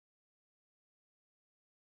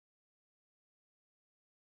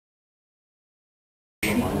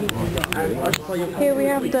Here we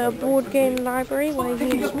have the board game library where you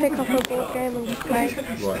can just pick up a board game and just play.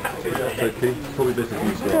 Right, okay, probably better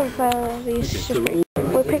than These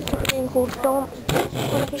we picked up a game called Stomp.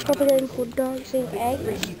 We picked up a game called Dancing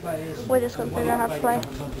Eggs. We're just going to figure out how to play.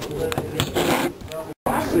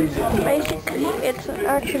 Basically, it's an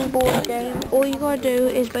action board game. All you gotta do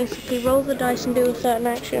is basically roll the dice and do a certain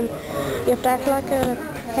action. You have to act like a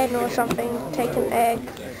hen or something, take an egg,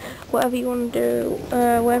 whatever you want to do,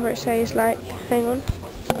 whatever it says, like, hang on.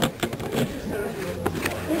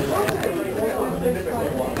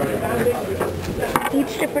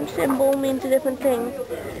 Each different symbol means a different thing.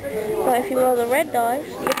 But if you roll the red dice,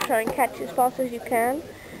 you have to try and catch as fast as you can.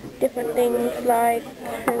 Different things like,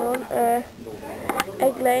 hang on,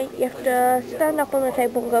 egg lay, you have to stand up on the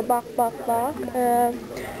table and go bark, bark, bark.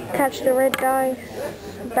 Catch the red dice,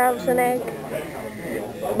 bounce an egg,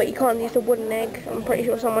 but you can't use the wooden egg. I'm pretty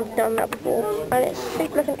sure someone's done that before. And it's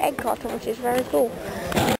shaped like an egg carton, which is very cool.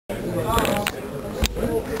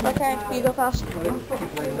 Okay, you go first.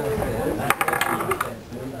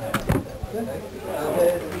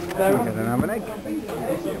 Okay, then have an egg.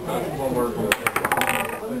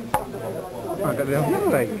 I got the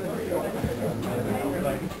other egg.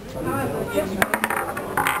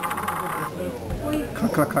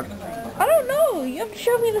 Cluck, cluck, cluck. I don't know, you have to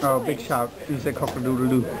show me the signs. Oh, big shout. You said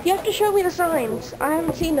cock-a-doodle-doo. You have to show me the signs. I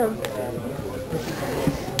haven't seen them.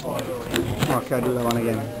 Okay, I'll do that one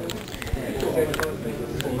again.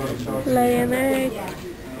 Lay an egg.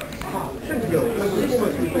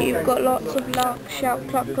 You've got lots of luck. Shout,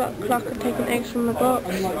 cluck, cluck, cluck, and taking eggs from the box.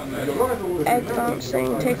 Egg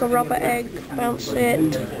bouncing. Take a rubber egg, bounce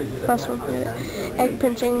it. First one. Egg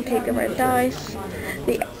pinching. Take the red dice.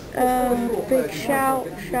 The big shout,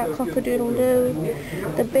 shout, cock-a-doodle-doo.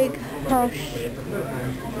 The big hush.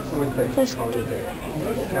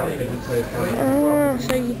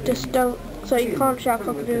 So you just don't. So you can't shout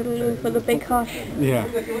cock-a-doodle-doo for the big hush. Yeah.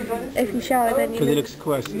 If you shout it, then you. Because it looks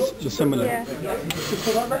quite similar. Yeah.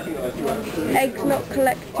 Eggs not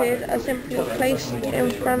collected are simply placed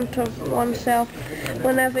in front of oneself.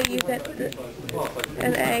 Whenever you get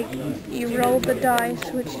an egg, you roll the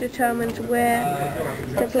dice, which determines where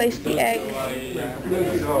to place the egg.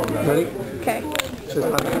 Ready? Okay.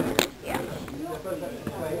 Yeah.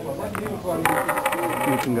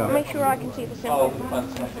 You can go. Make sure I can see the symbol.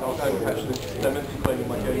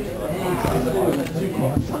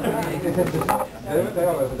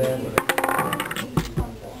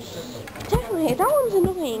 Definitely, that one's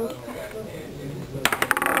annoying.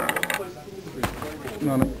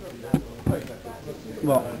 No.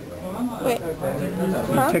 What? Wait.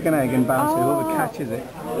 You take an egg and bounce it, whoever catches it.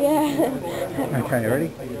 Yeah. Okay,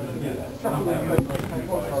 ready?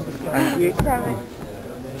 And you. Right.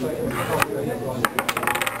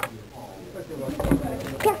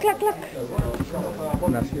 Cluck, cluck, cluck.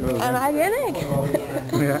 That's your And I get an egg.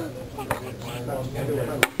 Yeah.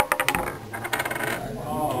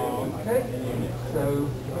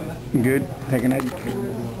 Good. Take an egg.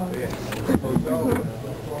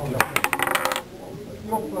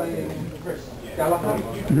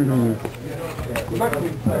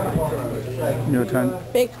 Your turn.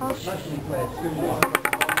 Big hush.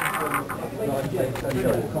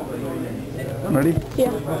 Ready?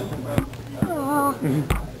 Yeah. Ah.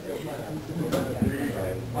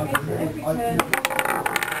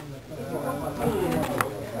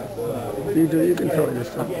 You can throw it this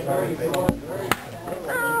time.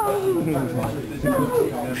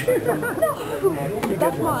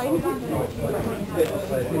 That's mine.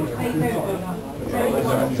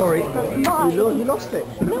 Sorry, you lost it.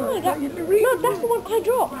 No, that's the one I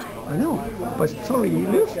dropped. I know, but sorry, you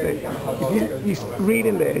lost it. If you read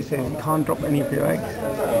in there, it says you can't drop any of your eggs.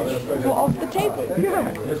 What, off the table?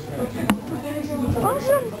 Yeah. That's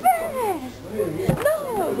unfair.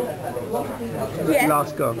 No. Yeah.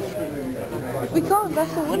 Last go. We can't,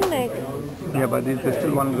 that's a wooden egg. Yeah, but there's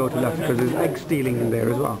still one go to left because there's egg stealing in there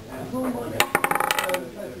as well.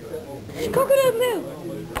 Cock-a-doodle-doo.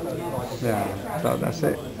 Yeah, so that's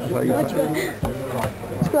it. That's how you play.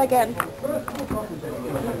 Let's go again.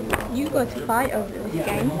 You got to fight over this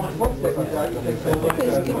game.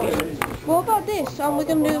 It's a good game. What about this? We're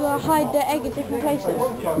going to hide the egg at different places.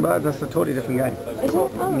 But that's a totally different game. Is it?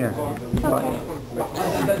 Oh. Yeah. Okay.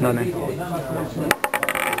 But, no.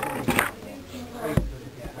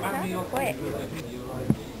 Quick.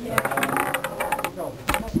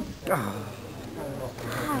 Ah.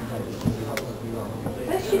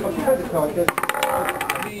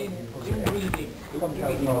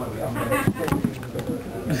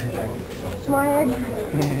 It's my egg.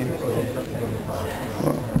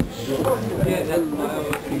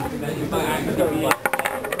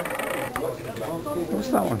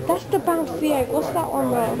 bounce the egg. What's that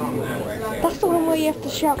one though? That's the one where you have to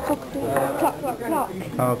shout cluck, cluck, cluck, cluck.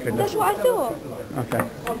 Oh, okay. That's what I thought. Okay.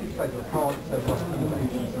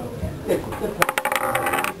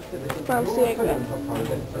 Bounce the egg then.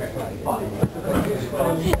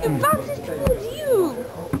 It bounces towards you!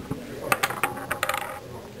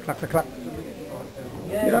 Clack, clack, clack.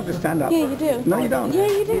 You don't have to stand up. Yeah, you do. No, you don't. Yeah,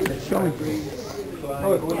 you do. Show me.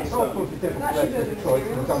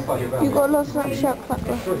 You got lots of that shout clap.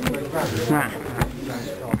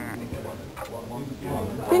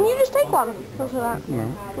 Didn't you just take one? Lots of that.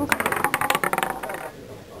 No. Okay.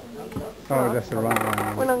 Oh, that's the wrong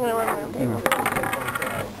one. We're not going to run around here.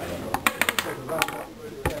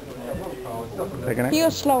 Taking it?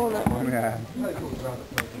 You're slow on that one. Yeah.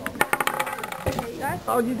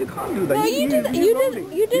 Oh, you can't do that. No, you did that.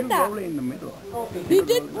 You did that. Roll it in the middle. You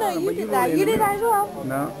did. No, you did that. You did that as well.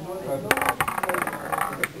 No.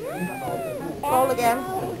 Roll again.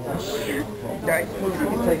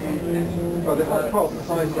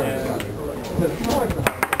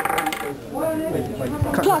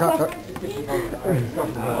 Cut, cut, cut.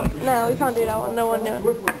 No, we can't do that one. No one knew it.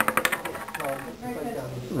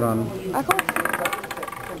 Run. I can't.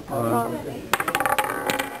 Run.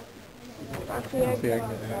 Yeah.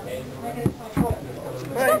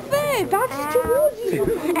 Stop there! Bounces towards you!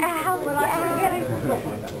 Ow, but I can't get it.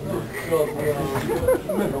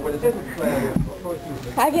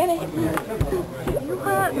 I get it. You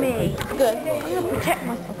hurt me. Good. I'm going to protect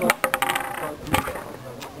myself.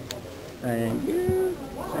 Thank you.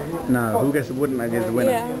 No, who gets the wooden? I guess the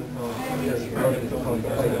winner. Yeah.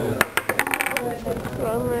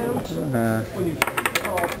 Run around.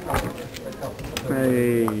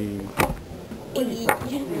 Hey. Okay.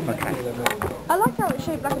 Okay. I like how it's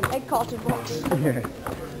shaped like an egg carton box. Yeah.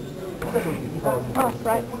 Oh,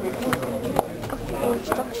 right.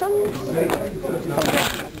 Instructions.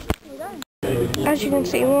 As you can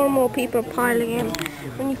see, more and more people are piling in.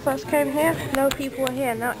 When you first came here, no people were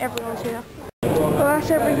here. Now everyone's here. Well, that's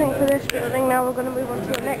everything for this building. Now we're going to move on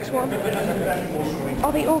to the next one.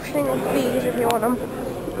 I'll be auctioning off these if you want them.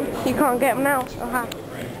 You can't get them now, so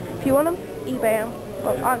if you want them, eBay them.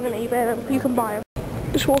 Well, I'm going to eBay them. You can buy them.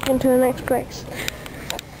 Just walk into the next place.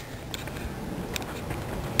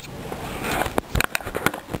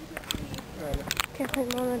 Cafe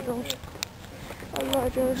managers.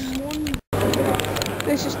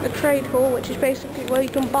 This is the trade hall, which is basically where you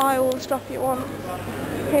can buy all the stuff you want.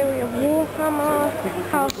 Here we have Warhammer,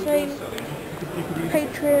 House Sale,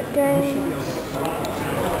 Patriot games.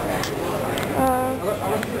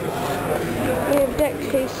 We have deck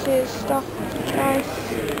cases, stuff, dice,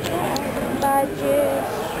 badges,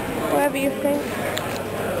 whatever you think.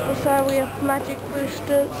 Also we have magic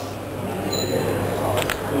boosters,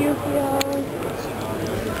 Yu-Gi-Oh!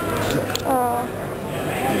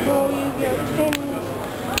 More Yu-Gi-Oh! Tins,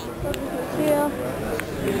 here.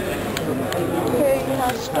 Here you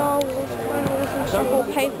have Star Wars planners and stuff, all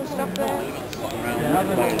paper stuff there.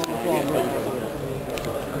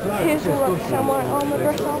 Here's all like samurai armor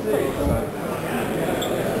dress up, pretty cool.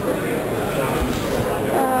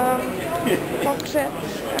 Box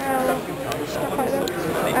sets and stuff like that.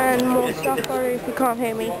 And more stuff, sorry if you can't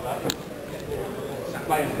hear me.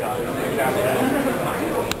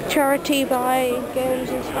 Charity buy games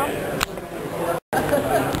and stuff.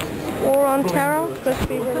 War on Terror, supposed to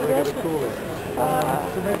be really good.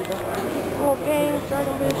 More games,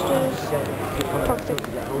 Dragon Boosters, toxic.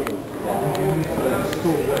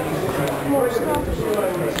 More stuff.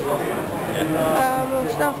 More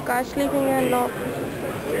stuff, guys, sleeping and not.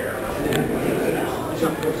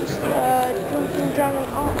 Dungenons and Dragons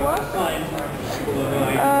artwork.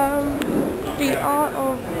 The art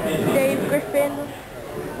of Dave Griffin,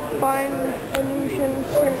 Fine Illusion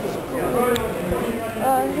Principle.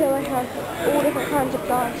 Here I have all different kinds of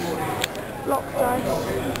dice. Block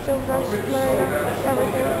dice, silver dice, marina,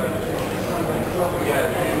 everything.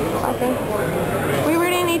 I think. We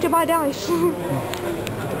really need to buy dice.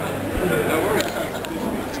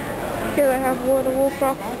 Here they have World of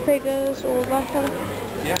Warcraft figures, all that kind of.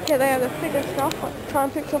 Here they have the figure stuff. Try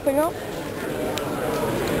and pick something up.